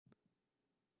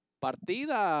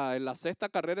partida en la sexta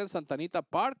carrera en Santa Anita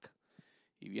Park.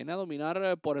 Y viene a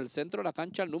dominar por el centro de la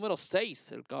cancha el número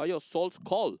 6, el caballo Soul's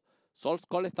Call. Soul's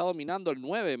Call está dominando el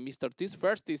 9, Mr. T's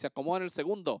Firsty se acomoda en el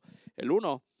segundo. El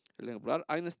 1, el ejemplar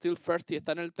I'm Still Firsty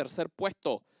está en el tercer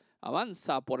puesto.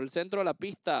 Avanza por el centro de la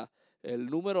pista el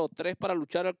número 3 para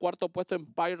luchar el cuarto puesto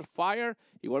Empire Fire.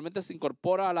 Igualmente se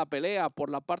incorpora a la pelea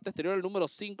por la parte exterior el número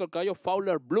 5, el caballo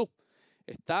Fowler Blue.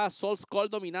 Está Soul's Call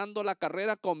dominando la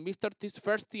carrera con Mr. T's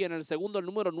Firsty en el segundo, el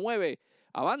número 9.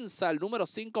 Avanza el número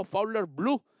 5, Fowler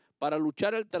Blue, para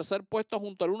luchar el tercer puesto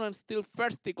junto al 1 en Still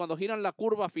Firsty cuando giran la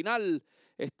curva final.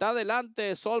 Está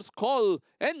adelante Soul's Call.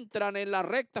 Entran en la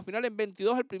recta final en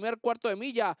 22 el primer cuarto de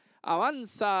milla.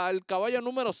 Avanza el caballo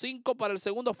número 5 para el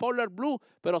segundo Fowler Blue,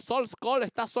 pero Soul's Call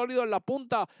está sólido en la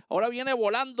punta. Ahora viene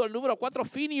volando el número 4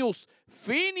 Phineas.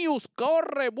 Phineas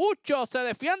corre mucho, se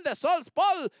defiende Soul's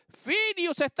Call.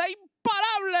 Phineas está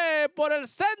imparable por el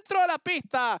centro de la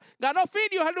pista. Ganó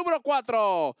Phineas el número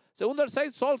 4. Segundo el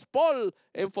 6 Soul's Call.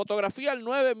 En fotografía el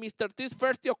 9 Mr. T's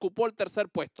Firsty ocupó el tercer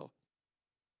puesto.